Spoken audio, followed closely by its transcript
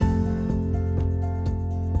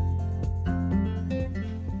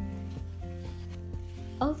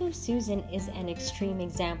Susan is an extreme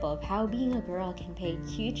example of how being a girl can pay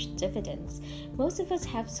huge dividends. Most of us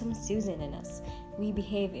have some Susan in us. We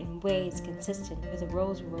behave in ways consistent with the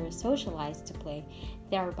roles we were socialized to play,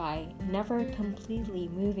 thereby never completely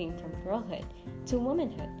moving from girlhood to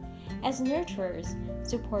womanhood. As nurturers,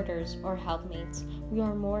 supporters, or helpmates, we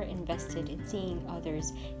are more invested in seeing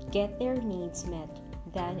others get their needs met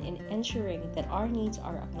than in ensuring that our needs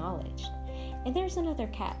are acknowledged. And there's another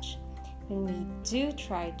catch. When we do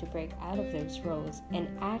try to break out of those roles and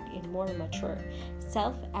act in more mature,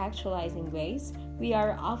 self-actualizing ways, we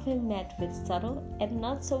are often met with subtle and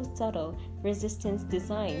not so subtle resistance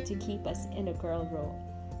designed to keep us in a girl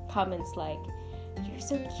role. Comments like, "You're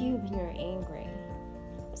so cute when you're angry."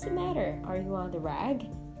 "What's the matter? Are you on the rag?"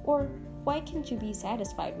 Or, "Why can't you be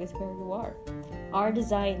satisfied with where you are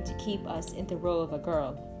designed to keep us in the role of a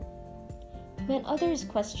girl. When others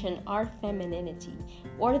question our femininity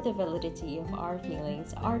or the validity of our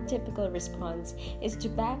feelings, our typical response is to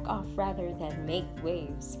back off rather than make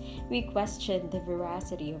waves. We question the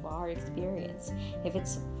veracity of our experience. If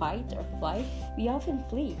it's fight or flight, we often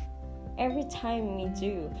flee. Every time we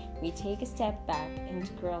do, we take a step back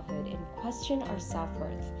into girlhood and question our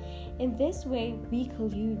self-worth. In this way, we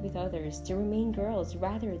collude with others to remain girls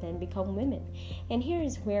rather than become women. And here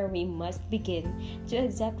is where we must begin to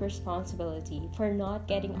accept responsibility for not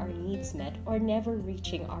getting our needs met or never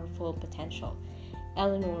reaching our full potential.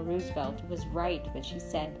 Eleanor Roosevelt was right when she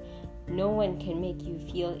said, "No one can make you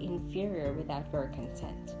feel inferior without your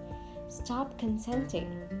consent." Stop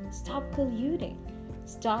consenting. Stop colluding.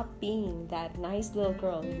 Stop being that nice little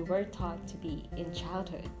girl you were taught to be in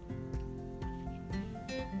childhood.